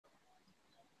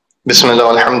Bismillah,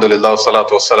 alhamdulillah,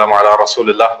 salatu wassalamu ala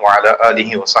rasulillah wa ala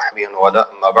alihi wa sahbihi wa ala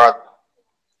amma ba'd.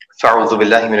 Fa'udhu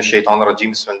billahi minash shaitanir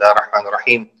rajim. Bismillahir rahmanir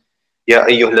rahim. Ya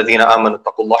ayyuhalladhina amanu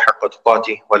taqullaha haqqa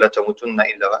tuqatih wa la tamutunna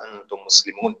illa wa antum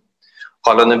muslimun.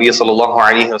 Qala an-nabiy sallallahu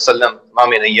alayhi wa sallam, ma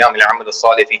min ayyamil 'amal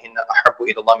as-salih fihinna ahabbu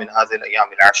ila Allah min hadhihi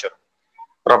al-ayyam al-'ashr.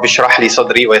 Rabbi shrah li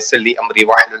sadri wa yassir li amri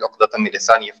wa hlul 'uqdatan min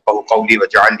lisani yafqahu qawli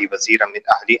waj'al li waziran min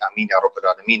ahli. Amin ya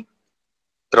rabbal alamin.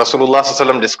 Rasulullah sallallahu alayhi wa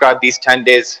sallam described these 10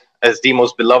 days as the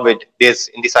most beloved days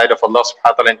in the sight of Allah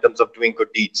subhanahu wa ta'ala in terms of doing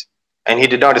good deeds. And he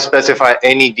did not specify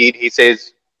any deed. He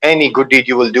says, any good deed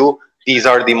you will do, these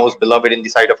are the most beloved in the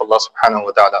sight of Allah subhanahu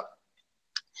wa ta'ala.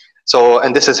 So,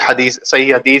 and this is hadith,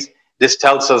 Sahih hadith. This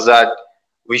tells us that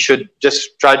we should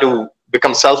just try to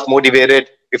become self-motivated.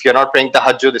 If you're not praying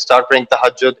tahajjud, start praying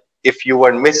tahajjud. If you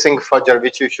are missing fajr,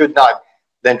 which you should not,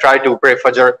 then try to pray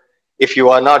fajr. If you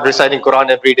are not reciting Quran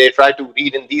every day, try to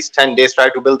read in these 10 days, try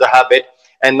to build the habit.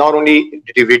 And not only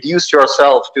reduce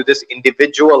yourself to this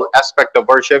individual aspect of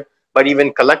worship, but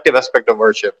even collective aspect of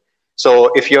worship.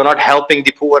 So if you're not helping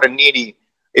the poor and needy,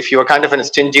 if you're kind of a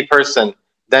stingy person,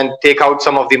 then take out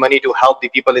some of the money to help the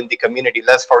people in the community,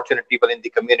 less fortunate people in the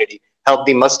community, help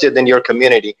the masjid in your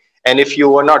community. And if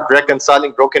you are not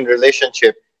reconciling broken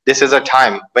relationship, this is a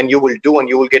time when you will do and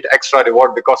you will get extra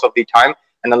reward because of the time.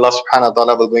 And Allah subhanahu wa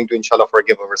ta'ala will going to inshallah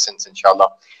forgive our sins, inshallah.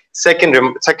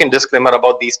 Second disclaimer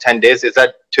about these 10 days is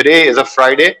that today is a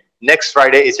Friday, next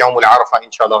Friday is Yawmul Arafah,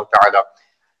 inshallah ta'ala.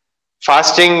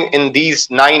 Fasting in these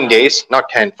 9 days, not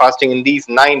 10, fasting in these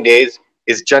 9 days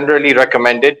is generally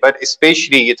recommended, but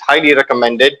especially it's highly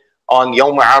recommended on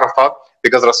Yawm Arafah,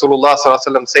 because Rasulullah sallallahu alaihi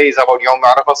wasallam says about Yawm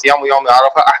Arafah, Siyamu Yawm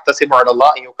Arafah, ahtasibu ala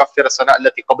Allah an yukaffira as-sana'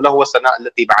 allati qablahu wa as-sana'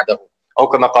 allati ba'dahu. Aw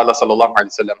kama qala sallallahu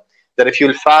alaihi wasallam. That if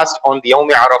you'll fast on the Yawm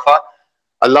Arafah,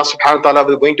 Allah subhanahu wa ta'ala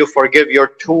will going to forgive your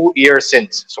 2-year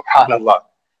sins. Subhanallah.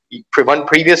 One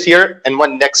previous year and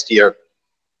one next year.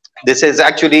 This is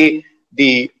actually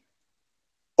the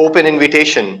open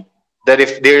invitation that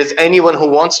if there is anyone who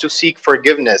wants to seek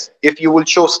forgiveness, if you will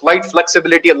show slight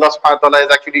flexibility, Allah subhanahu wa ta'ala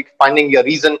is actually finding a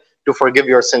reason to forgive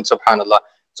your sins, subhanallah.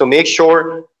 So make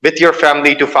sure with your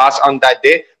family to fast on that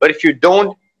day. But if you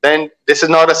don't, then this is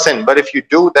not a sin. But if you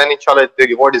do, then inshallah the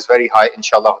reward is very high,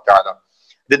 inshallah ta'ala.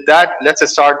 With that, let's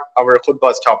start our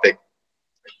khutbah's topic.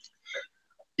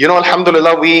 You know,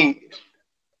 alhamdulillah,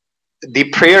 the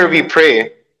prayer we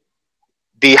pray,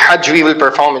 the hajj we will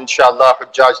perform, inshallah,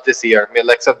 hujjaj this year, may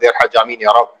Allah accept their hajj, ameen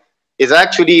ya Rab, is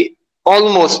actually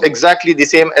almost exactly the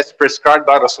same as prescribed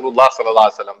by Rasulullah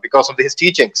sallallahu alaihi wasallam because of his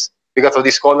teachings, because of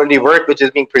the scholarly work which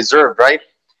is being preserved, right?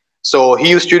 So he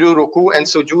used to do ruku and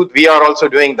sujood, we are also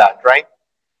doing that, right?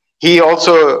 He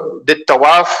also did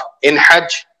tawaf in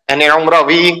hajj. And in Umrah,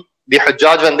 the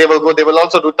Hajjaj, when they will go, they will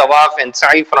also do tawaf and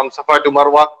sa'i from Safa to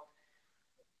Marwa.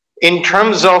 In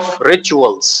terms of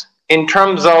rituals, in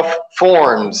terms of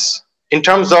forms, in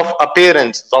terms of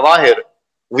appearance, zawahir,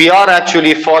 we are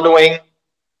actually following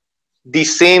the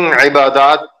same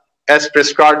ibadat as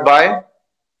prescribed by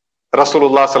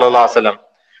Rasulullah sallallahu alaihi wasallam.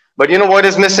 But you know what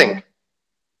is missing?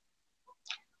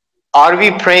 Are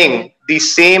we praying the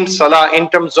same salah in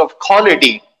terms of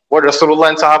quality what Rasulullah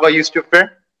and Sahaba used to pray?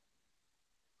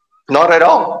 Not at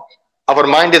all. Our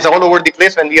mind is all over the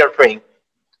place when we are praying.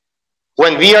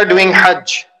 When we are doing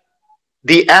Hajj,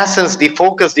 the essence, the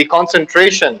focus, the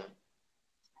concentration,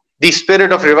 the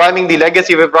spirit of reviving the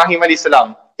legacy of Ibrahim alayhi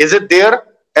salam, is it there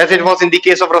as it was in the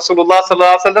case of Rasulullah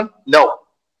sallallahu alaihi wasallam? No.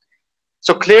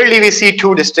 So clearly we see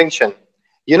two distinctions.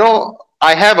 You know,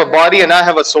 I have a body and I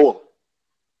have a soul.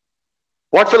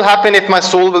 What will happen if my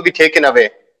soul will be taken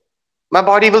away? My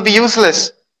body will be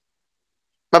useless.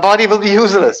 My body will be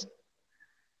useless.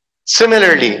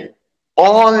 Similarly,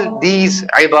 all these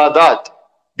ibadat,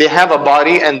 they have a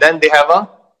body and then they have a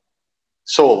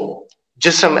soul,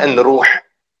 jism and ruh.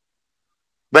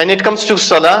 When it comes to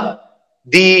salah,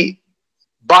 the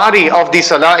body of the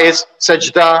salah is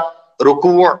sajda,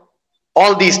 ruku',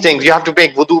 all these things. You have to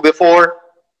make wudu before,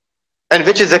 and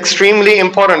which is extremely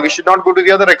important. We should not go to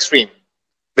the other extreme.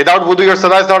 Without wudu, your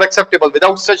salah is not acceptable.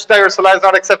 Without sajda, your salah is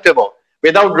not acceptable.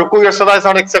 Without ruku, your salah is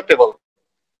not acceptable.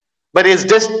 But is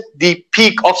this the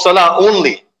peak of salah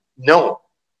only? No.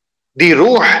 The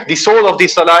ruh, the soul of the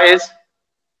salah is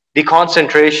the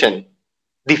concentration,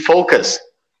 the focus.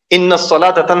 Inna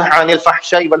salata tanha anil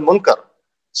fahsha'i wal munkar.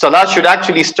 Salah should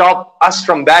actually stop us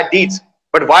from bad deeds.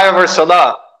 But why our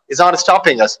salah is not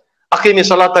stopping us? Aqimi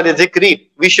salata li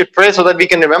dhikri. We should pray so that we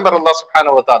can remember Allah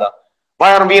subhanahu wa ta'ala.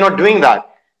 Why are we not doing that?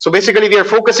 So basically we are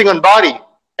focusing on body,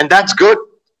 and that's good.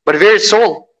 But where is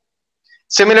soul?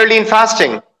 Similarly in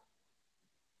fasting.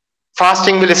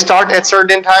 Fasting will start at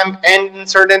certain time, end in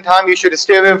certain time. You should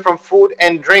stay away from food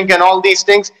and drink and all these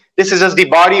things. This is just the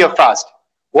body of fast.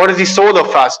 What is the soul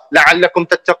of fast? لَعَلَّكُمْ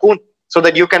تَتَّقُونَ. So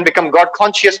that you can become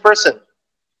God-conscious person.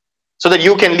 So that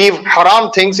you can leave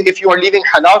haram things if you are leaving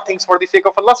halal things for the sake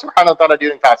of Allah subhanahu wa ta'ala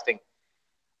during fasting.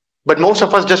 But most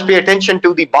of us just pay attention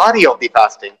to the body of the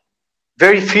fasting.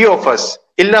 Very few of us,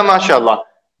 illa mashallah,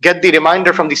 get the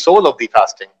reminder from the soul of the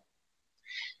fasting.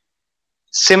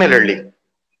 Similarly,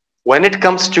 when it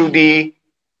comes to the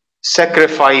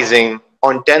sacrificing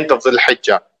on 10th of Dhul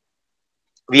Hijjah,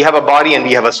 we have a body and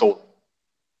we have a soul.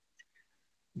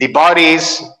 The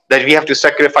bodies that we have to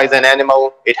sacrifice an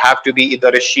animal, it have to be either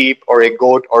a sheep or a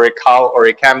goat or a cow or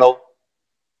a camel.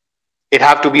 It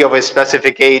have to be of a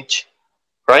specific age,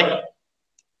 right?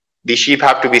 The sheep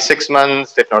have to be 6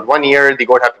 months, if not 1 year. The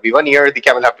goat have to be 1 year. The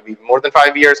camel have to be more than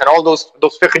 5 years, and all those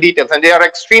fiqh details, and they are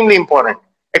extremely important.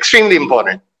 Extremely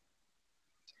important.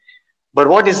 But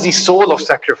what is the soul of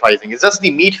sacrificing? Is this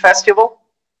the meat festival?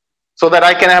 So that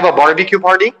I can have a barbecue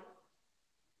party?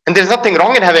 And there's nothing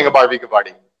wrong in having a barbecue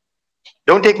party.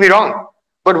 Don't take me wrong.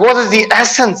 But what is the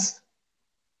essence?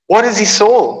 What is the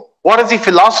soul? What is the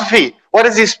philosophy? What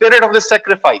is the spirit of the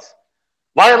sacrifice?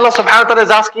 Why Allah subhanahu wa ta'ala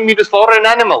is asking me to slaughter an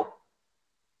animal?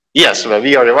 Yes, well,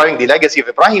 we are reviving the legacy of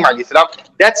Ibrahim alayhi salam.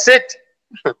 That's it.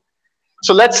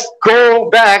 So let's go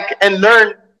back and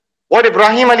learn what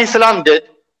Ibrahim alayhi salam did,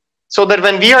 so that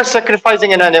when we are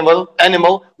sacrificing an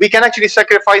animal, we can actually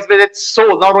sacrifice with its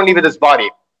soul, not only with its body.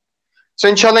 So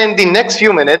inshallah, in the next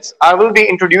few minutes, I will be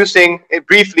introducing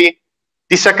briefly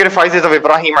the sacrifices of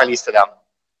Ibrahim alayhi salam.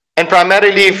 And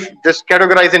primarily just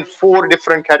categorized in 4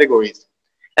 different categories.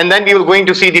 And then we will going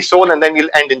to see the soul, and then we'll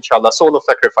end inshallah, soul of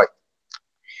sacrifice.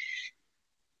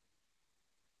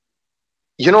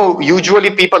 You know,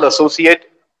 usually people associate,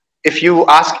 if you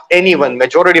ask anyone,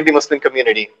 majority of the Muslim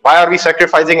community, why are we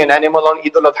sacrificing an animal on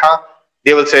Eid al-Adha?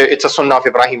 They will say, it's a sunnah of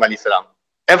Ibrahim alayhi salam.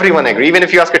 Everyone agree. Even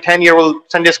if you ask a 10-year-old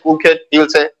Sunday school kid, he will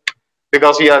say,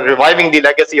 because we are reviving the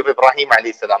legacy of Ibrahim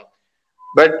alayhi salam.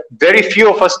 But very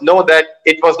few of us know that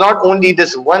it was not only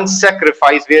this one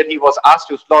sacrifice where he was asked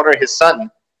to slaughter his son.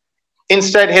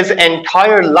 Instead, his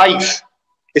entire life,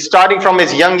 starting from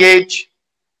his young age,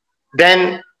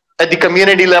 then at the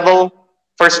community level,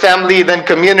 first family, then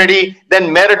community,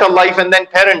 then marital life, and then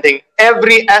parenting.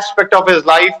 Every aspect of his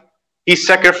life, he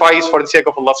sacrificed for the sake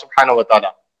of Allah subhanahu wa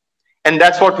ta'ala. And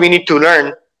that's what we need to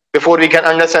learn before we can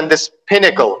understand this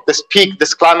pinnacle, this peak,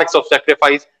 this climax of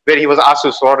sacrifice, where he was asked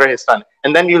to slaughter his son.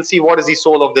 And then you'll see what is the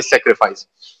soul of this sacrifice.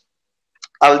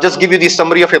 I'll just give you the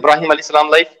summary of Ibrahim alayhi salam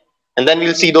life, and then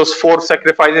we'll see those 4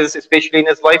 sacrifices, especially in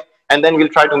his life, and then we'll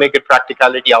try to make it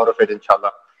practicality out of it,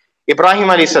 inshallah. Ibrahim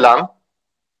alayhi salam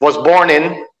was born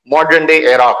in modern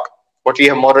day Iraq, what we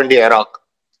have modern day Iraq.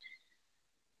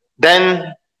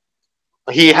 Then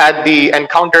he had the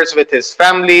encounters with his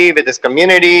family, with his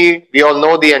community. We all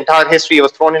know the entire history. He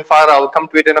was thrown in fire. I'll come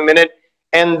to it in a minute.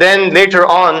 And then later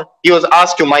on, he was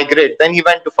asked to migrate. Then he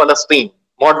went to Palestine,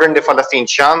 modern day Palestine,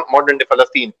 Sham, modern day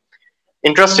Palestine.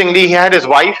 Interestingly, he had his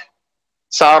wife,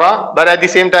 Sarah, but at the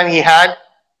same time, he had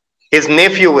his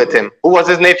nephew with him. Who was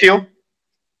his nephew?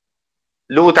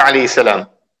 Lut alayhi salam.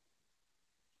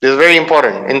 This is very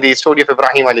important in the story of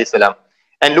Ibrahim alayhi salam.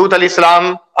 And Lut alayhi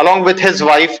salam, along with his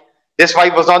wife, this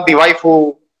wife was not the wife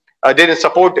who didn't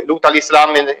support Lut alayhi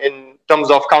salam in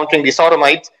terms of countering the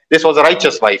Sodomites. This was a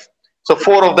righteous wife. So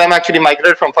 4 of them actually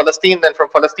migrated from Palestine, then from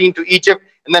Palestine to Egypt,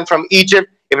 and then from Egypt,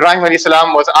 Ibrahim alayhi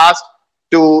salam was asked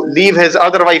to leave his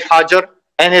other wife Hajar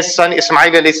and his son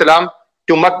Ismail alayhi salam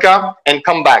to Mecca and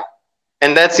come back.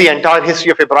 And that's the entire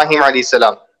history of Ibrahim alayhi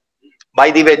salam. By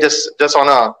the way, just on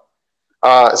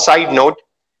a side note,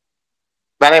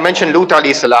 when I mentioned Lut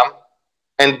alayhi salam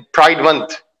and Pride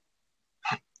Month,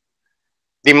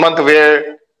 the month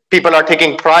where people are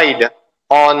taking pride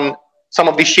on some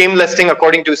of the shameless thing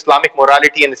according to Islamic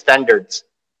morality and standards.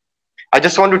 I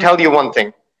just want to tell you one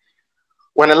thing.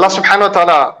 When Allah subhanahu wa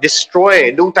ta'ala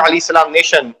destroyed Lut alayhi salam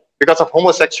nation because of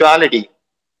homosexuality,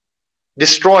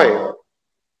 destroy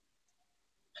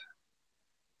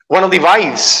one of the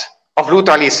wives of Lut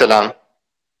alayhi salam,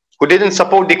 who didn't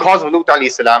support the cause of Lut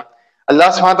alayhi salam,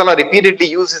 Allah subhanahu wa ta'ala repeatedly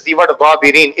uses the word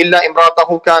ghabirin, illa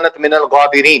imratahu kanat min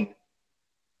al-ghabirin.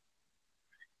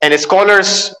 And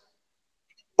scholars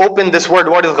open this word,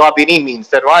 what is ghabirin means,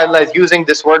 that why Allah is using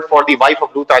this word for the wife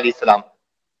of Lut alayhi salam.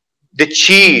 Did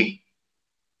she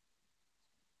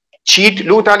cheat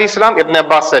Lut alayhi salam? Ibn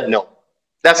Abbas said no.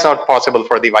 That's not possible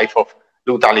for the wife of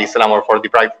Lut alayhi salam or for the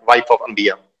wife of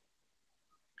Anbiya.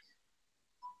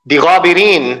 The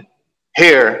ghabirin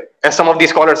here, as some of these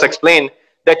scholars explain,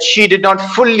 that she did not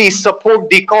fully support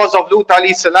the cause of Lut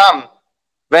alayhi salam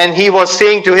when he was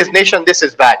saying to his nation, this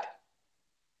is bad.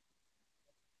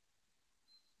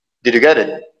 Did you get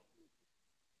it?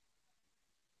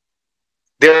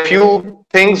 There are few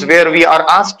things where we are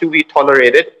asked to be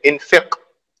tolerated in fiqh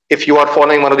if you are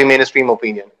following one of the mainstream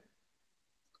opinion.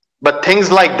 But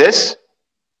things like this,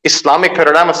 Islamic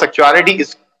paradigm of sexuality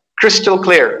is crystal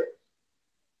clear.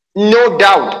 No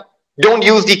doubt. Don't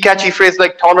use the catchy phrase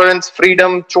like tolerance,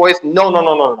 freedom, choice. No, no,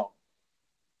 no, no, no.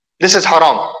 This is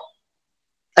haram.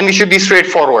 And we should be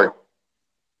straightforward.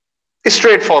 It's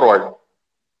straightforward.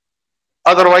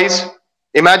 Otherwise,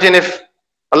 imagine if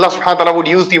Allah subhanahu wa ta'ala would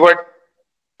use the word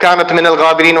كانت من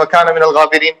الغابرين وكان من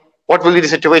الغابرين. What will be the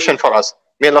situation for us?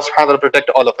 May Allah subhanahu wa ta'ala protect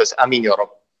all of us. Ameen ya Rabb.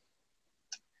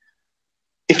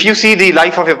 If you see the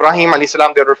life of Ibrahim alayhi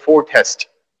salam, there were 4 tests.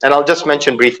 And I'll just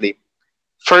mention briefly.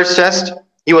 First test,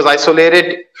 he was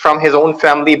isolated from his own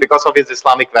family because of his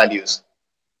Islamic values.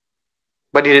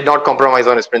 But he did not compromise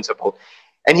on his principle.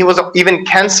 And he was even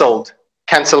cancelled,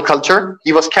 cancel culture.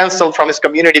 He was cancelled from his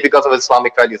community because of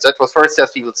Islamic values. That was first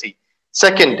test you will see.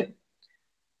 Second,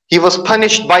 he was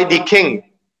punished by the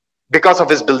king because of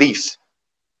his beliefs.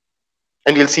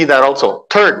 And you'll see that also.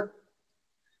 Third,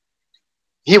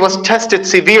 he was tested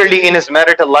severely in his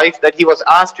marital life, that he was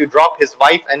asked to drop his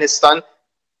wife and his son,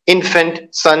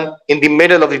 infant son, in the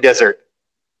middle of the desert.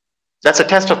 That's a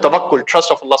test of tawakkul,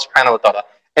 trust of Allah subhanahu wa ta'ala.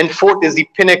 And fourth is the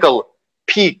pinnacle,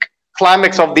 peak,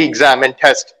 climax of the exam and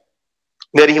test,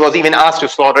 where he was even asked to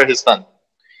slaughter his son.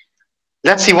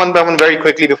 Let's see one by one very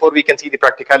quickly before we can see the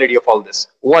practicality of all this.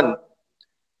 One,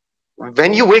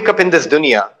 when you wake up in this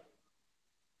dunya,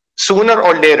 sooner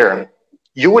or later,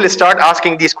 you will start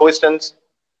asking these questions.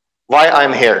 Why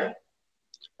I'm here?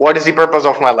 What is the purpose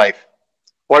of my life?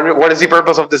 What is the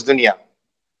purpose of this dunya?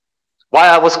 Why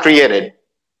I was created?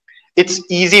 It's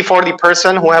easy for the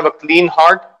person who have a clean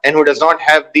heart and who does not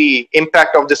have the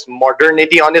impact of this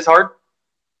modernity on his heart.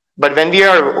 But when we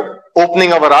are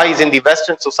opening our eyes in the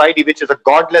Western society, which is a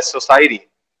godless society,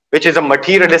 which is a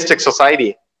materialistic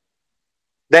society,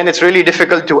 then it's really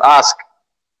difficult to ask.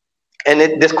 And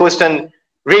this question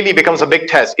really becomes a big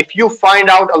test. If you find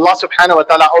out Allah subhanahu wa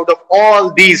ta'ala out of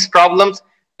all these problems,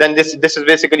 then this is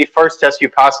basically first test you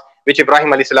pass, which Ibrahim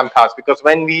alayhi salam passed. Because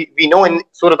when we know in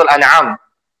Surah Al-An'am,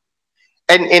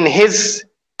 and in his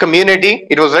community,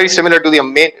 it was very similar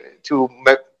to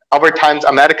our times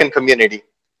American community.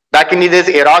 Back in the days,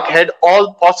 Iraq had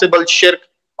all possible shirk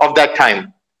of that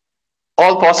time.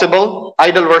 All possible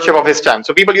idol worship of his time.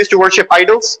 So people used to worship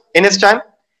idols in his time.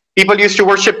 People used to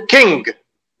worship king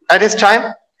at his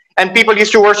time. And people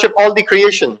used to worship all the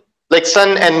creation, like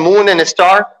sun and moon and a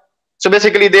star. So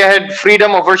basically they had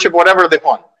freedom of worship whatever they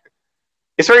want.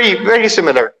 It's very, very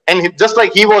similar. And just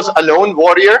like he was a lone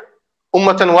warrior,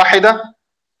 ummatan wahida,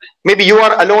 maybe you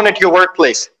are alone at your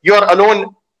workplace. You are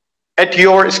alone at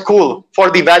your school for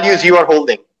the values you are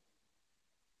holding.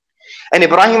 And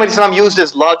Ibrahim alayhi salam used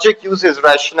his logic, used his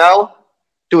rationale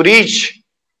to reach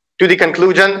to the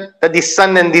conclusion that the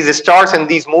sun and these stars and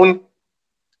these moon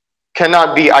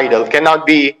cannot be idol, cannot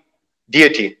be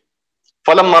deity.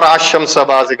 فَلَمَّا رَأَى الشَّمْسَ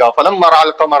بَازِغًا فَلَمَّا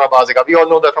رَأَى الْقَمَرَ بَازِغًا. We all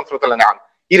know that from Surah Al-An'am.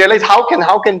 He realized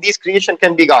how can these creation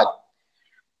can be God.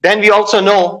 Then we also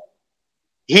know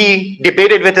he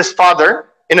debated with his father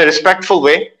in a respectful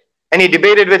way, and he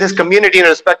debated with his community in a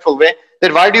respectful way,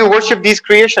 that why do you worship these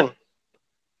creation?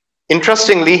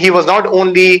 Interestingly, he was not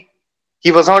only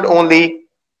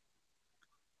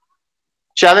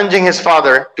challenging his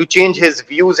father to change his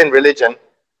views in religion.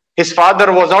 His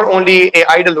father was not only an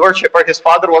idol worshipper, his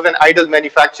father was an idol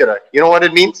manufacturer. You know what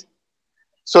it means?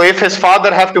 So if his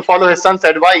father have to follow his son's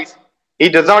advice, he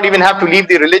does not even have to leave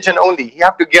the religion only. He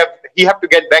have to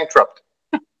get bankrupt.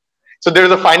 So there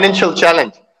is a financial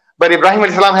challenge. But Ibrahim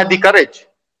alayhi salam had the courage.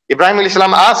 Ibrahim alayhi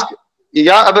salam asked,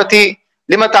 Ya abati,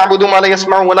 lima ta'budu ma la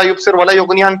yasma'u wa la yubsir wa la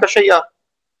yughni anka shay'a.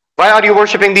 Why are you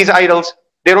worshipping these idols?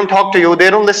 They don't talk to you, they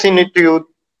don't listen to you,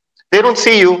 they don't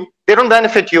see you, they don't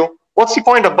benefit you. What's the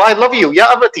point of, I love you,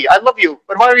 Ya abati, I love you,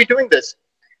 but why are you doing this?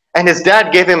 And his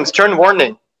dad gave him stern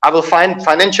warning, I will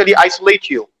financially isolate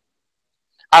you.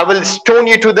 I will stone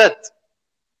you to death.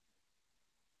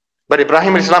 But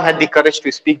Ibrahim alayhi salam had the courage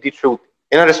to speak the truth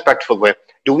in a respectful way.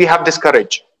 Do we have this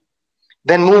courage?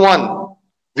 Then move on.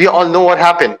 We all know what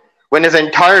happened. When his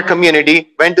entire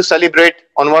community went to celebrate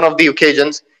on one of the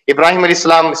occasions, Ibrahim alayhi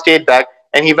salam stayed back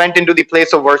and he went into the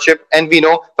place of worship, and we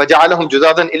know فَجَعَلَهُمْ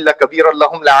جُذَاذًا إِلَّا كَبِيرًا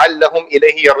لَهُمْ لَعَلَّهُمْ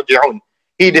إِلَيْهِ يَرْجِعُونَ.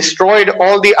 He destroyed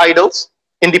all the idols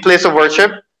in the place of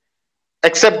worship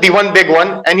except the one big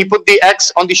one, and he put the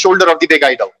X on the shoulder of the big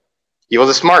idol. He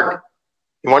was smart.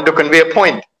 He wanted to convey a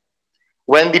point.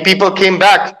 When the people came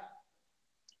back,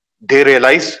 they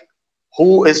realized,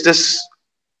 who is this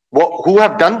Who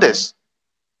have done this?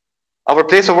 Our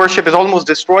place of worship is almost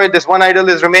destroyed. This one idol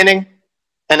is remaining.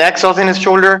 An axe was in his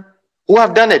shoulder. Who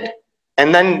have done it?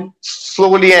 And then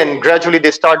slowly and gradually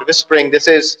they start whispering, this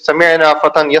is Sami'na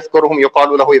Fatan Yathkuruhum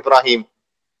Yuqalu Lahu Ibrahim.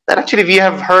 That actually we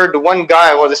have heard one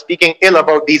guy was speaking ill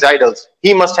about these idols.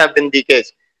 He must have been the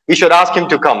case. We should ask him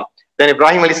to come. Then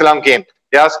Ibrahim alayhi salam came.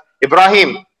 They asked,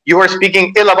 Ibrahim, you were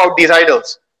speaking ill about these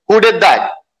idols. Who did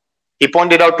that? He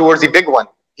pointed out towards the big one.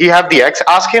 He have the axe,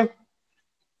 ask him.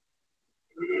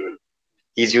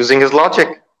 He's using his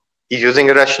logic. He's using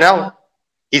a rationale.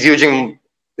 He's using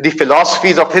the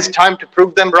philosophies of his time to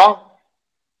prove them wrong.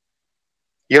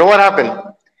 You know what happened?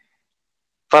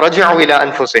 فَرَجِعُوا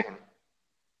إِلَىٰ أَنفُسِهِمْ.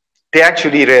 They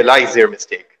actually realize their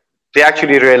mistake. They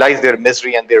actually realize their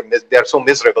misery, and they're so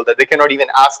miserable that they cannot even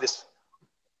ask this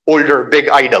older big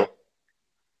idol.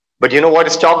 But you know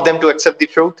what stopped them to accept the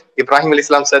truth? Ibrahim alayhi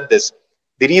salam said this.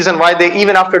 The reason why they,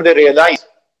 even after they realize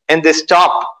and they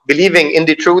stop believing in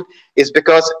the truth, is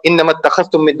because إِنَّمَا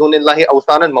اتَّخَذْتُم مِّن دُونِ اللَّهِ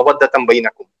أَوْثَانًا مَوَدَّةً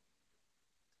بَيْنَكُمْ.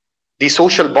 The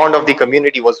social bond of the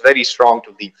community was very strong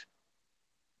to leave.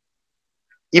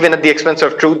 Even at the expense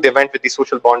of truth, they went with the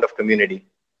social bond of community.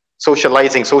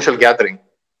 Socializing, social gathering.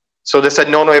 So they said,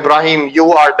 no, Ibrahim,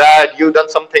 you are bad, you done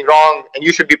something wrong, and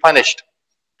you should be punished.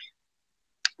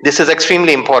 This is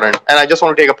extremely important. And I just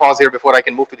want to take a pause here before I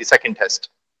can move to the second test.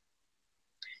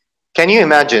 Can you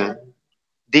imagine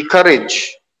the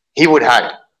courage he would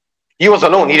have? He was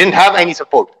alone, he didn't have any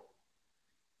support.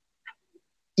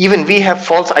 Even we have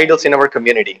false idols in our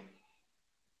community.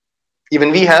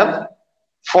 Even we have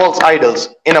false idols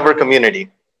in our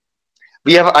community.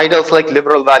 We have idols like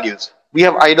liberal values. We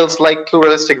have idols like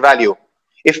pluralistic value.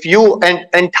 If you, an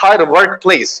entire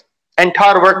workplace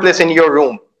in your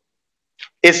room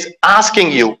is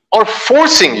asking you or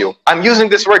forcing you, I'm using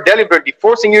this word deliberately,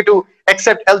 forcing you to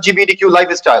accept LGBTQ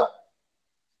lifestyle,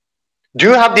 do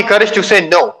you have the courage to say,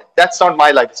 no, that's not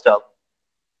my lifestyle?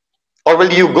 Or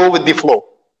will you go with the flow?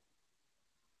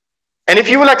 And if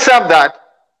you will accept that,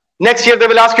 next year they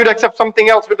will ask you to accept something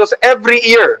else, because every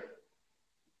year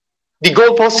the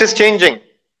goalpost is changing.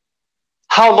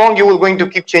 How long you will going to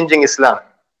keep changing Islam?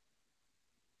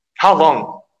 How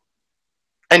long?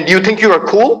 And do you think you are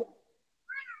cool?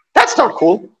 That's not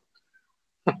cool.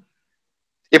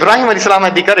 Ibrahim alayhi salam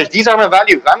had the courage. These are my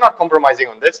values. I'm not compromising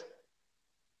on this.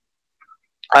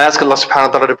 I ask Allah subhanahu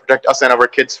wa ta'ala to protect us and our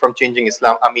kids from changing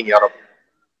Islam. Ameen ya Rabbi.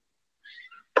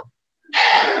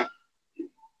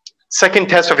 Second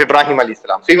test of Ibrahim alayhi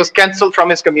salam. So he was cancelled from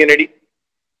his community.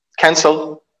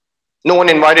 Cancelled. No one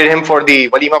invited him for the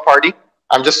walima party.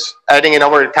 I'm just adding in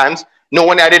our times. No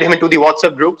one added him into the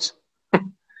WhatsApp groups.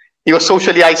 He was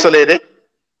socially isolated.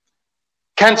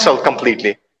 Cancelled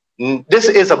completely. This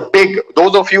is a big,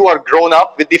 those of you who are grown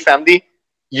up with the family,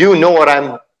 you know what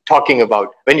I'm talking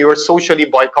about. When you are socially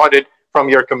boycotted from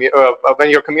your when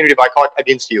your community boycott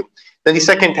against you. Then the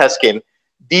second test came.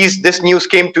 This news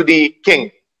came to the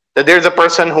king that there's a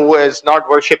person who is not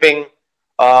worshipping,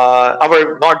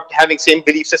 not having same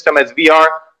belief system as we are.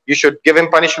 You should give him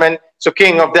punishment. So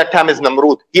king of that time is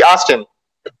Namrud. He asked him,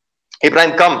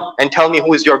 Ibrahim, come and tell me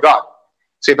who is your God.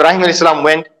 So Ibrahim alayhi salam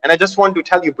went, and I just want to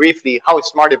tell you briefly how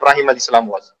smart Ibrahim alayhi salam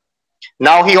was.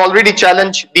 Now he already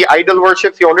challenged the idol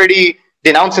worship. He already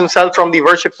denounced himself from the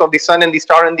worships of the sun and the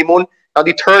star and the moon. Now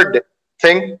the third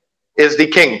thing is the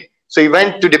king. So he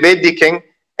went to debate the king,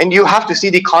 and you have to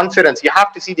see the confidence. You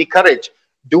have to see the courage.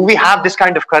 Do we have this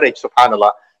kind of courage?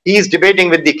 Subhanallah. He is debating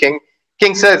with the king.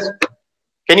 King says,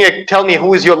 can you tell me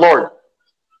who is your Lord?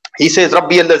 He says,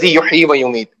 Rabbi allazi yuhyi wa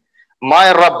yumeet.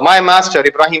 My Rabb, my master,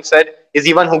 Ibrahim said, is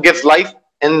the one who gives life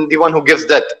and the one who gives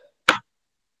death.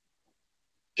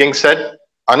 King said,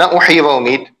 Ana uhyi wa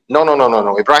umeet.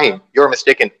 No, Ibrahim, you're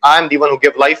mistaken. I'm the one who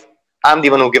gives life. I'm the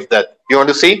one who gives death. You want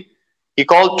to see? He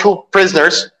called two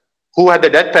prisoners who had the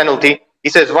death penalty. He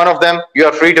says, one of them, you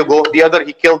are free to go. The other,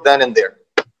 he killed then and there.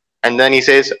 And then he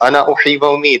says, Ana uhyi wa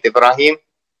umeet. Ibrahim,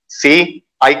 see,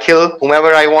 I kill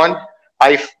whomever I want.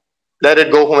 I let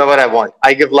it go whomever I want.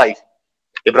 I give life.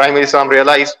 Ibrahim alayhi salam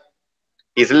realized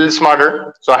he's a little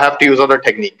smarter, so I have to use other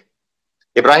technique.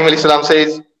 Ibrahim alayhi salam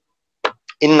says,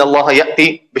 Inna Allah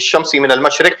ya'ti bishamsi min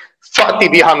al-mashriq fa'ti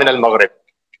biha min al-maghrib.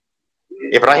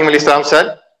 Ibrahim alayhi salam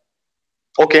said,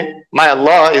 okay, my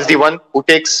Allah is the one who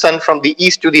takes sun from the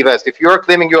east to the west. If you are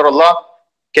claiming you are Allah,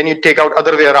 can you take out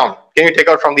other way around? Can you take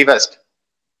out from the west?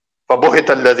 فَبُهِتَ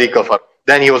الَّذِي كَفَرَ.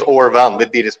 Then he was overwhelmed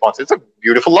with the response. It's a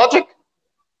beautiful logic.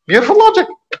 Beautiful logic.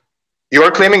 You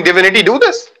are claiming divinity, do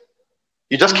this.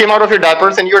 You just came out of your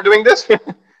diapers and you're doing this. بُهِتَ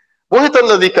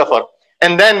الَّذِي كَفَرَ.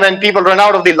 And then when people run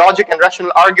out of the logic and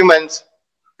rational arguments,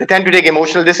 they tend to take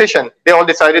emotional decision. They all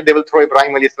decided they will throw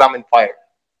Ibrahim alayhi salam in fire.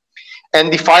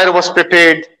 and the fire was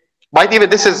prepared. By the way,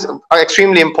 this is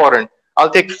extremely important. I'll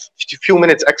take a few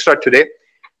minutes extra today.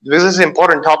 This is an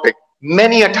important topic.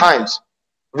 Many a times,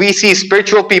 we see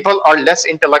spiritual people are less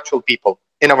intellectual people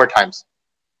in our times.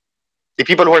 The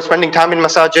people who are spending time in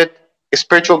masajid,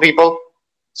 spiritual people,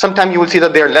 sometimes you will see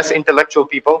that they are less intellectual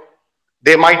people.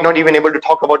 They might not even able to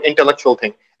talk about intellectual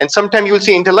things. And sometimes you will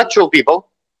see intellectual people,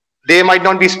 they might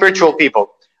not be spiritual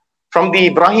people. From the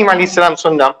Ibrahim alayhi salam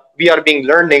sunnah, we are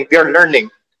learning.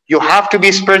 You have to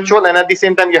be spiritual, and at the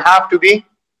same time you have to be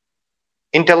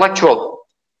intellectual.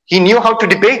 He knew how to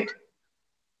debate.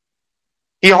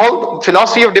 He whole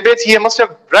philosophy of debates he must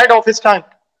have read of his time.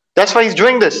 That's why he's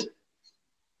doing this.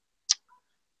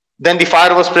 Then the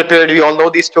fire was prepared. We all know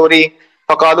the story.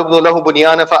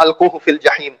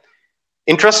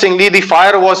 Interestingly, the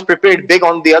fire was prepared big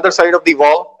on the other side of the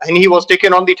wall, and he was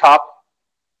taken on the top.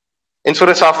 In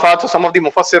Surah Safat, so some of the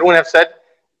Mufassirun have said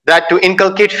that to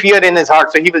inculcate fear in his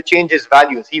heart, so he will change his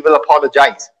values, he will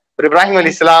apologize. But Ibrahim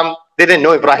alayhi salam, they didn't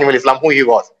know Ibrahim alayhi salam, who he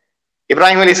was.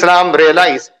 Ibrahim alayhi salam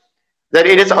realized that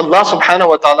it is Allah subhanahu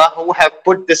wa ta'ala who have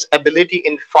put this ability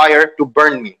in fire to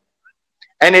burn me.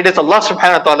 And it is Allah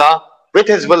subhanahu wa ta'ala, with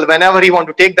his will, whenever he want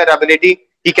to take that ability,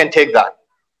 he can take that.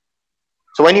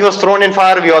 So when he was thrown in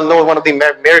fire, we all know one of the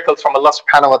miracles from Allah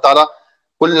subhanahu wa ta'ala,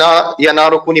 قُلْنَا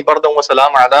يَنَارُ كُنِ بَرْدًا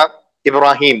وَسَلَامًا عَلَىٰ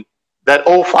Ibrahim, that,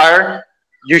 oh fire,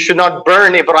 you should not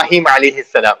burn Ibrahim alayhi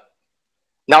salam.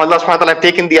 Now Allah subhanahu wa ta'ala have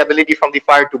taken the ability from the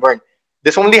fire to burn.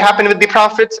 This only happened with the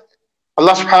prophets.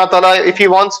 Allah subhanahu wa ta'ala, if he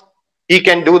wants, he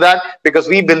can do that, because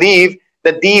we believe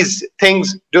that these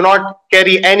things do not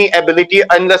carry any ability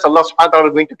unless Allah subhanahu wa ta'ala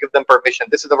is going to give them permission.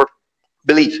 This is our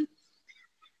belief.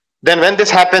 Then when this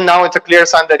happened, now it's a clear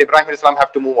sign that Ibrahim alayhi salam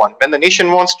have to move on. When the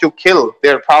nation wants to kill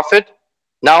their prophet,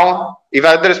 now if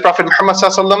either is Prophet Muhammad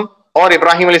sallallahu alaihi wasallam or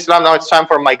Ibrahim alayhi salam, now it's time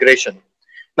for migration.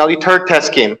 Now the third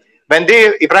test came. When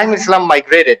Ibrahim alayhi salam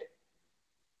migrated,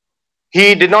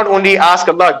 he did not only ask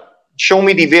Allah, show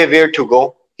me the way where to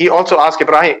go. He also asked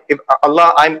Ibrahim,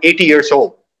 Allah, I'm 80 years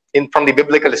old, from the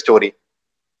biblical story.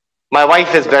 My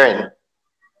wife is barren.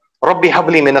 Rabbi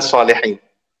habli minas salihin.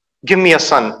 Give me a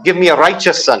son. Give me a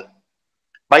righteous son.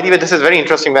 By the way, this is very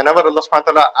interesting. Whenever Allah subhanahu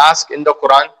wa ta'ala asks in the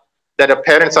Quran that the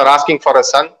parents are asking for a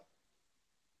son,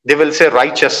 they will say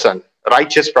righteous son,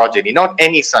 righteous progeny, not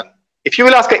any son. If you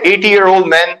will ask an 80-year-old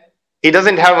man, he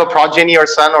doesn't have a progeny or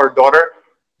son or daughter,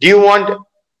 do you want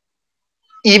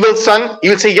evil son? He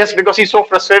will say yes, because he's so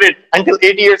frustrated. Until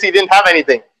 80 years, he didn't have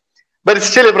anything. But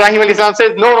still Ibrahim alayhi salam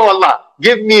says, no, Allah,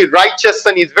 give me righteous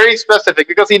son. He's very specific,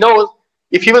 because he knows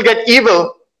if he will get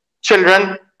evil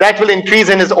children, that will increase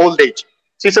in his old age.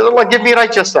 So he says, Allah, give me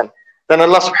righteous son. Then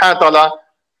Allah subhanahu wa ta'ala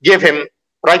gave him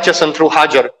righteous son through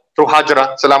Hajara,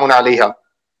 salamun alayha.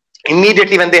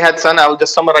 Immediately when they had son, I will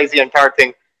just summarize the entire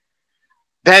thing.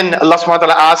 Then Allah subhanahu wa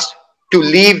ta'ala asked to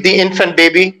leave the infant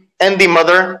baby and the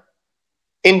mother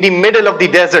in the middle of the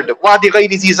desert.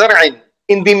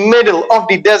 In the middle of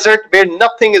the desert, where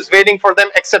nothing is waiting for them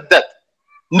except death.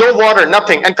 No water,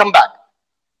 nothing, and come back.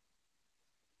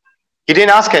 He didn't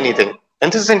ask anything.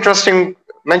 And this is interesting,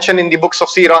 mentioned in the books of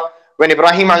Sirah, when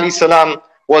Ibrahim alayhi salam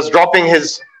was dropping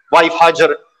his wife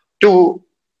Hajar to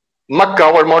Makkah,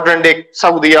 or modern day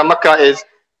Saudi, Makkah is,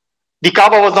 the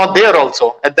Kaaba was not there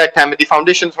also at that time. The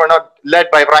foundations were not led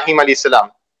by Ibrahim alayhi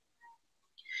salam.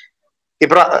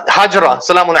 Hajra,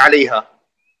 salamun alayha,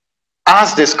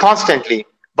 asked this constantly,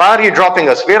 why are you dropping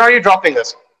us? Where are you dropping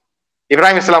us?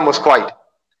 Ibrahim alayhi salam was quiet.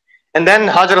 And then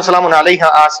Hajra, salamun alayha,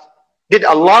 asked, did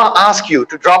Allah ask you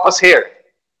to drop us here?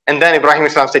 And then Ibrahim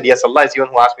alayhi salam said, yes, Allah is the one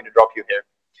who asked me to drop you here.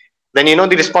 Then you know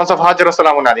the response of Hajra,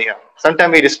 salamun alayha.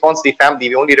 Sometimes we respond to the family,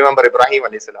 we only remember Ibrahim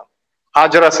alayhi salam.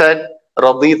 Hajra said,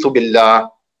 Raditu billah,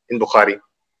 in Bukhari.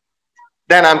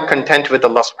 Then I'm content with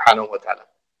Allah subhanahu wa ta'ala.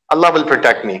 Allah will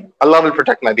protect me. Allah will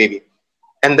protect my baby.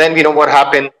 And then we know what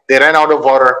happened. They ran out of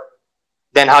water.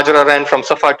 Then Hajra ran from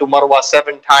Safa to Marwa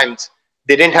 7 times.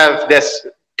 They didn't have this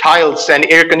tiles and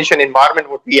air-conditioned environment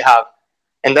what we have.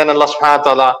 And then Allah subhanahu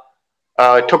wa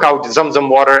ta'ala took out Zamzam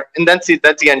water. And then see,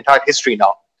 that's the entire history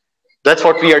now. That's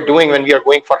what we are doing when we are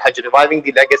going for Hajj, reviving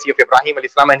the legacy of Ibrahim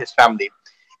alayhi salam and his family.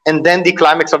 And then the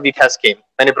climax of the test came.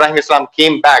 When Ibrahim alayhi salam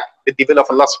came back with the will of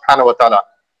Allah subhanahu wa ta'ala.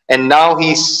 And now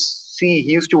he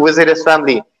used to visit his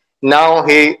family. Now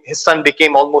his son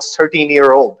became almost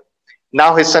 13-year-old.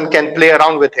 Now his son can play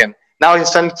around with him. Now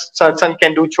his son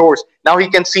can do chores. Now he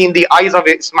can see in the eyes of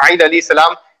Ismail alayhi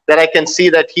salam that I can see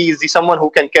that he is someone who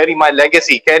can carry my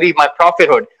legacy, carry my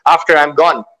prophethood after I'm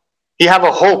gone. He have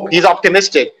a hope. He's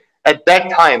optimistic. At that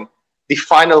time, the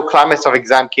final climax of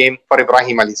exam came for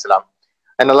Ibrahim alayhi salam.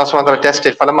 And Allah subhanahu wa ta'ala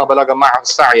tested, فَلَمَّا بَلَغَ مَعَهُ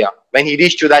السَّعْيَ. When he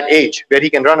reached to that age where he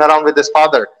can run around with his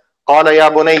father, قال يا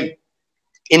بني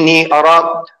إني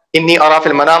أرى في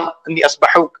المنام إني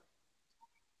أسبحك.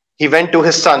 He went to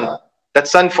his son. That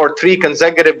son for 3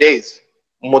 consecutive days.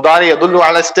 مضارع يدل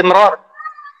على استمرار.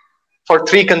 For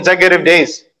 3 consecutive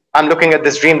days, I'm looking at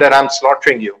this dream that I'm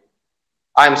slaughtering you.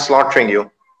 I'm slaughtering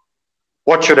you.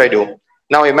 What should I do?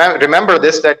 Now remember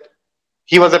this, that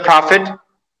he was a prophet,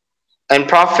 and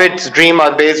prophets' dream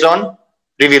are based on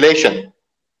revelation.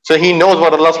 So he knows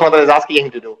what Allah subhanahu wa ta'ala is asking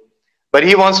him to do. But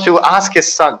he wants to ask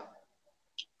his son,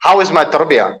 how is my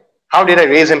tarbiyah? How did I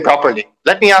raise him properly?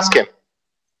 Let me ask him.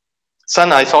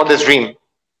 Son, I saw this dream.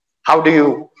 How do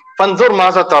you? Fanzur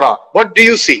maza tara. What do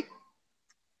you see?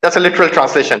 That's a literal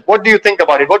translation. What do you think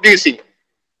about it? What do you see?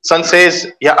 Son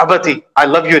says, Ya abati, I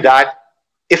love you, dad.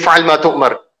 If'al ma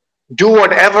tu'mar. Do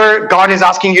whatever God is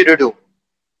asking you to do.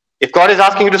 If God is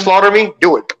asking you to slaughter me,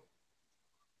 do it.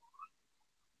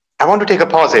 I want to take a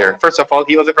pause here. First of all,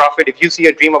 he was a prophet. If you see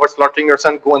a dream about slaughtering your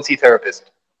son, go and see a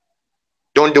therapist.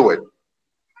 Don't do it.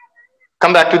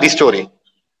 Come back to the story.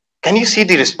 Can you see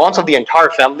the response of the entire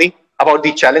family about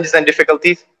the challenges and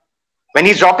difficulties? When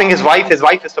he's dropping his wife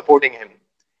is supporting him.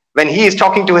 When he is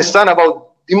talking to his son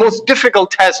about the most difficult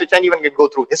test which anyone can go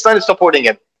through, his son is supporting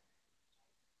him.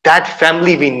 That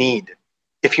family we need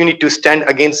if you need to stand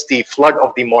against the flood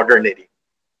of the modernity.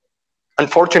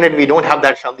 Unfortunately, we don't have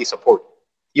that family support.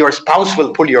 Your spouse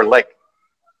will pull your leg.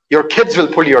 Your kids will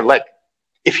pull your leg.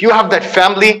 If you have that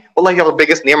family, Allah, you have the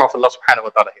biggest name of Allah subhanahu wa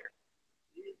ta'ala here.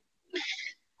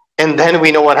 And then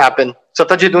we know what happened.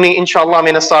 Satajiduni inshallah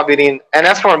min as-sabirin. And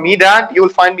as for me, dad, you will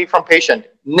find me from patient.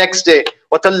 Next day,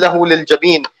 watallahu lil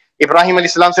jabin. Ibrahim alayhi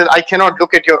salam says, I cannot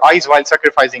look at your eyes while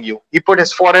sacrificing you. He put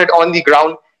his forehead on the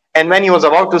ground, and when he was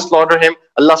about to slaughter him,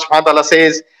 Allah subhanahu wa ta'ala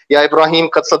says, Ya Ibrahim,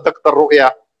 qad saddaqta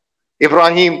ru'ya.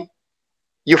 Ibrahim,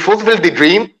 you fulfilled the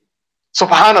dream.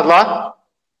 Subhanallah.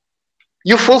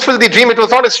 You fulfilled the dream. It was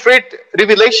not a straight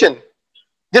revelation.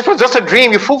 This was just a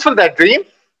dream. You fulfilled that dream.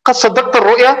 قَدْ صَدَّقْتَ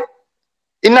الرُّؤْيَا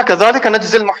إِنَّا كَذَلِكَ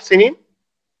نَجْزِي الْمُحْسِنِينَ.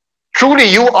 Truly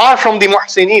you are from the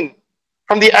muhsinin,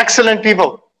 from the excellent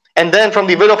people. And then from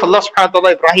the will of Allah subhanahu wa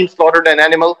ta'ala, Ibrahim slaughtered an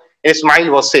animal and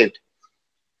Ismail was saved.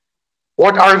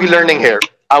 What are we learning here?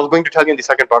 I was going to tell you in the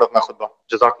second part of my khutbah.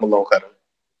 Jazakumullahu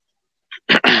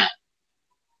khairan.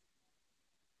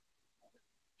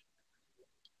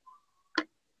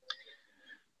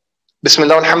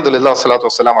 Bismillah, alhamdulillah, salatu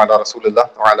wassalamu ala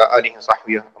rasulillah wa ala alihi wa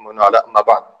sahbihi wa ala amma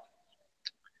ba'd.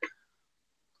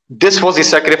 This was the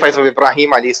sacrifice of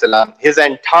Ibrahim alayhi salam. His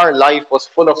entire life was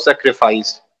full of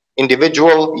sacrifice.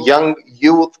 Individual, young,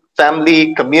 youth,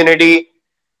 family, community,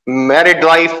 married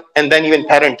life, and then even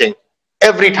parenting.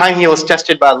 Every time he was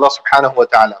tested by Allah subhanahu wa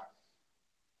ta'ala.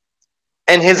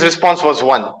 And his response was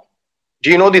one.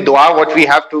 Do you know the dua, what we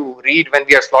have to read when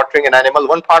we are slaughtering an animal?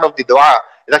 One part of the dua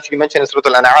is actually mentioned in Surah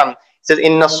Al-An'am. It says,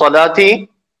 Inna salati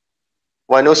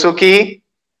wa nusuki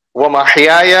wa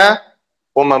mahyaya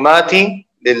wa mamati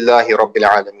lillahi rabbil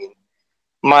alameen.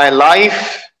 My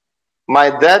life, my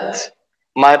death,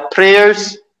 my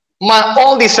prayers,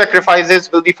 all these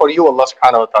sacrifices will be for you, Allah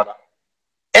subhanahu wa ta'ala.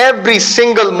 Every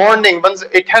single morning, when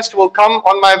a test will come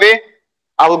on my way,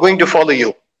 I will going to follow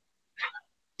you.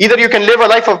 Either you can live a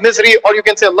life of misery, or you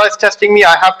can say, Allah is testing me,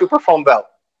 I have to perform well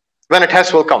when a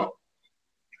test will come.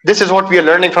 This is what we are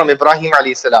learning from Ibrahim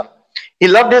alayhi salam. He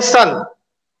loved his son,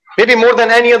 maybe more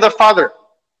than any other father,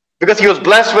 because he was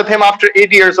blessed with him after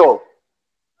 80 years old.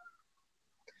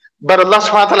 But Allah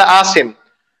subhanahu wa ta'ala asked him,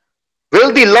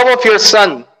 will the love of your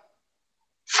son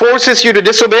forces you to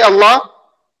disobey Allah?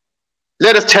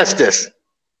 Let us test this.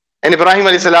 And Ibrahim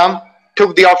alayhi salam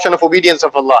took the option of obedience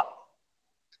of Allah.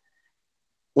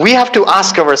 We have to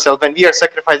ask ourselves when we are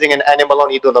sacrificing an animal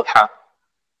on Eid al-Adha,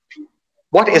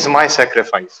 what is my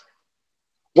sacrifice?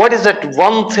 What is that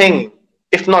one thing,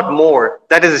 if not more,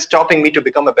 that is stopping me to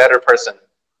become a better person?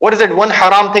 What is that one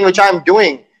haram thing which I am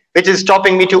doing, which is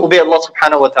stopping me to obey Allah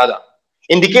subhanahu wa ta'ala?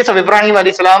 In the case of Ibrahim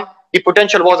alayhi salam, the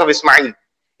potential was of Ismail.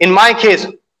 In my case,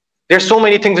 there's so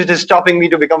many things which is stopping me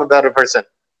to become a better person.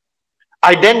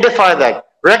 Identify that,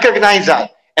 recognize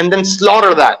that, and then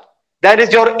slaughter that. That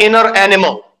is your inner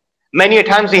animal. Many a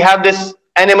times we have this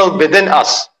animal within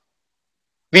us.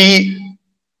 We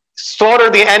slaughter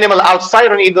the animal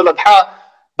outside on Eid al-Adha,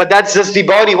 but that's just the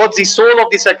body. What's the soul of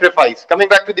the sacrifice? Coming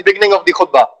back to the beginning of the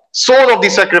khutbah. Soul of the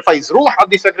sacrifice, ruh of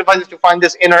the sacrifice is to find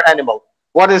this inner animal.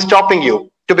 What is stopping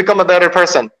you to become a better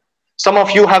person? Some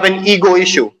of you have an ego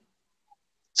issue.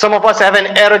 Some of us have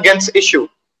an arrogance issue.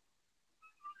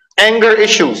 Anger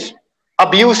issues.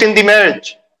 Abuse in the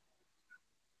marriage.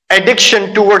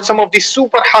 Addiction towards some of the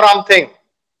super haram thing.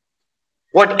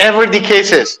 Whatever the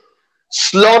case is,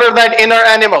 slaughter that inner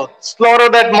animal, slaughter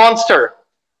that monster.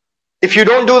 If you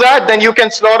don't do that, then you can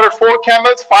slaughter 4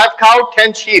 camels, 5 cows,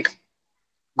 10 sheep.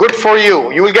 Good for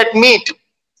you. You will get meat.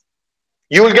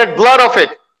 You will get blood of it.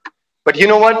 But you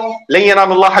know what? لَن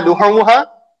يَنَالَ اللَّهَ لُحُومُهَا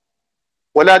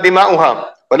وَلَا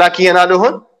دِمَاؤُهَا وَلَكِنْ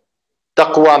يَنَالُهُ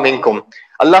التَّقْوَى مِنْكُمْ.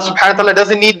 Allah subhanahu wa ta'ala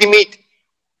doesn't need the meat.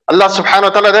 Allah subhanahu wa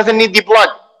ta'ala doesn't need the blood.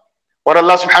 What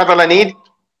Allah subhanahu wa ta'ala needs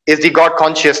is the God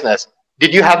consciousness.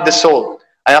 Did you have the soul?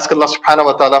 I ask Allah subhanahu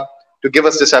wa ta'ala to give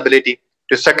us this ability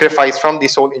to sacrifice from the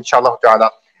soul, inshallah ta'ala.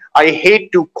 I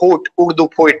hate to quote Urdu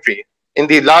poetry. In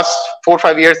the last 4 or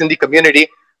 5 years in the community,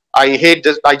 I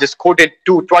just quoted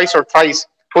twice or thrice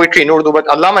poetry in Urdu, but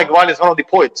Allama Iqbal is one of the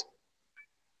poets.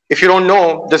 If you don't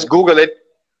know, just Google it.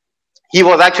 He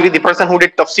was actually the person who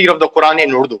did tafsir of the Quran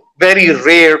in Urdu. Very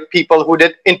rare people who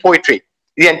did in poetry.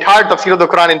 The entire tafsir of the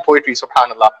Quran in poetry,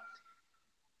 subhanallah.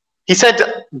 He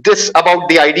said this about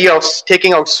the idea of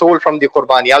taking out soul from the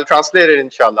Qurbani. I'll translate it,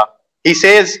 inshallah. He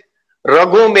says,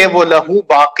 Rago mein wo lahu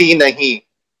baqi nahi,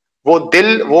 wo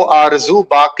dil wo arzu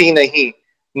baqi nahi,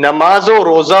 namazo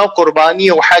roza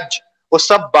qurbani o hajj, wo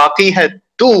sab baqi hai,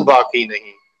 tu baqi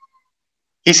nahi.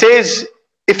 He says,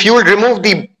 if you will remove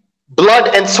the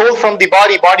blood and soul from the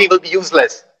body, body will be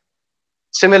useless.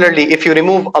 Similarly, if you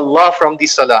remove Allah from the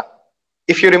salah,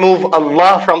 if you remove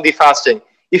Allah from the fasting,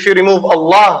 if you remove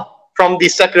Allah from the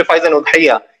sacrifice and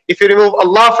udhiyah, if you remove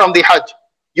Allah from the hajj,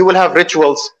 you will have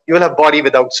rituals, you will have body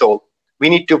without soul. We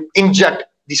need to inject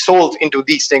the souls into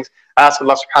these things. Ask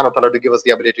Allah subhanahu wa ta'ala to give us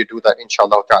the ability to do that,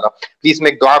 inshallah ta'ala. Please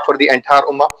make dua for the entire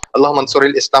ummah. Allahumma ansur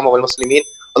al-Islam wal Muslimin.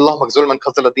 Allahumma khzul man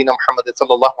khazal ad-din Muhammad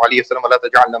sallallahu alayhi wa sallam wa la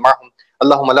taj'alna ma'hum.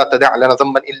 اللهم لا تدع لنا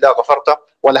ذنبا إلا غفرته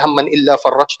ولا هما إلا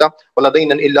فرجته ولا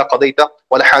دينا إلا قضيته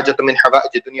ولا حاجة من حوائج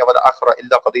الدنيا والآخرة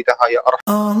إلا قضيتها يا أرحم.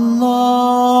 الله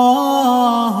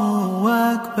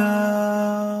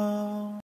أكبر.